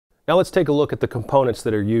Now let's take a look at the components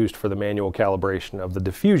that are used for the manual calibration of the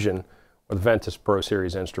diffusion or the Ventis Pro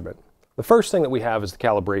Series instrument. The first thing that we have is the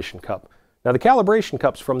calibration cup. Now the calibration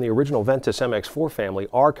cups from the original Ventis MX4 family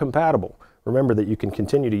are compatible. Remember that you can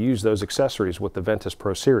continue to use those accessories with the Ventis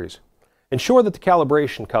Pro Series. Ensure that the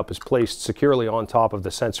calibration cup is placed securely on top of the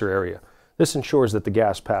sensor area. This ensures that the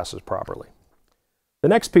gas passes properly. The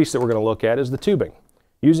next piece that we're going to look at is the tubing.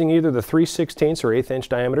 Using either the 3/16 or 1/8 inch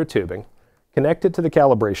diameter tubing, connect it to the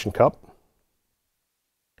calibration cup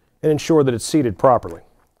and ensure that it's seated properly.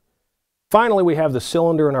 Finally, we have the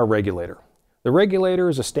cylinder and our regulator. The regulator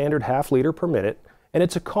is a standard 1/2 liter per minute, and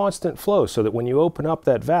it's a constant flow so that when you open up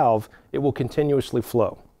that valve, it will continuously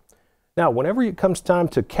flow. Now, whenever it comes time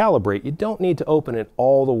to calibrate, you don't need to open it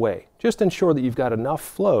all the way. Just ensure that you've got enough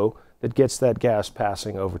flow that gets that gas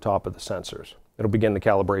passing over top of the sensors. It'll begin the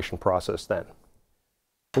calibration process then.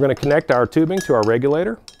 We're going to connect our tubing to our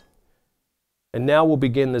regulator, and now we'll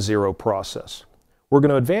begin the zero process. We're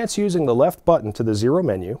going to advance using the left button to the zero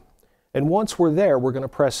menu, and once we're there, we're going to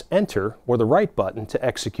press enter or the right button to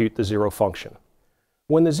execute the zero function.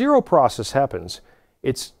 When the zero process happens,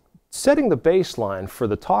 it's setting the baseline for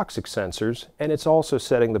the toxic sensors, and it's also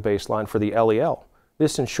setting the baseline for the LEL.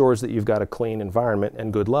 This ensures that you've got a clean environment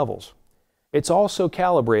and good levels. It's also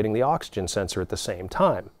calibrating the oxygen sensor at the same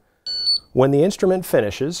time. When the instrument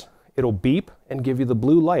finishes, it'll beep and give you the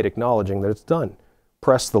blue light acknowledging that it's done.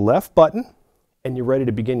 Press the left button and you're ready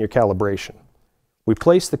to begin your calibration. We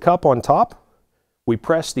place the cup on top, we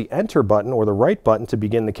press the enter button or the right button to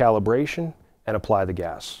begin the calibration and apply the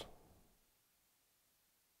gas.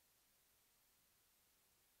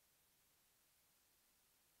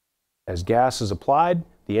 As gas is applied,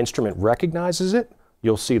 the instrument recognizes it,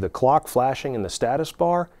 you'll see the clock flashing in the status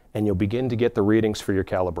bar, and you'll begin to get the readings for your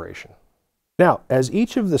calibration. Now, as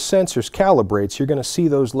each of the sensors calibrates, you're going to see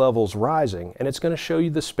those levels rising, and it's going to show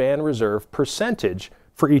you the span reserve percentage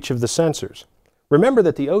for each of the sensors. Remember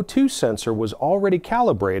that the O2 sensor was already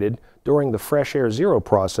calibrated during the fresh air zero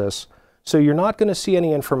process, so you're not going to see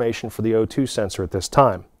any information for the O2 sensor at this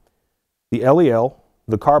time. The LEL,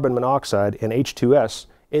 the carbon monoxide, and H2S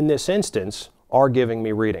in this instance are giving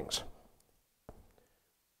me readings.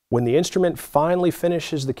 When the instrument finally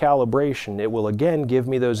finishes the calibration, it will again give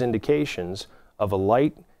me those indications of a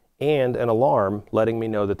light and an alarm letting me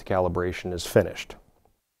know that the calibration is finished.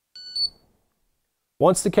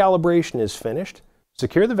 Once the calibration is finished,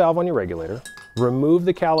 secure the valve on your regulator, remove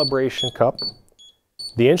the calibration cup.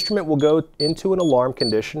 The instrument will go into an alarm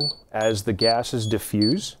condition as the gases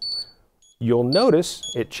diffuse. You'll notice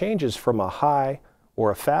it changes from a high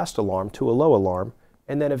or a fast alarm to a low alarm,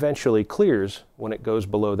 and then eventually clears when it goes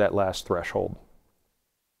below that last threshold.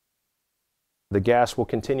 The gas will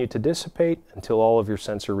continue to dissipate until all of your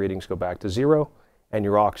sensor readings go back to zero and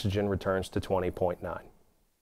your oxygen returns to 20.9.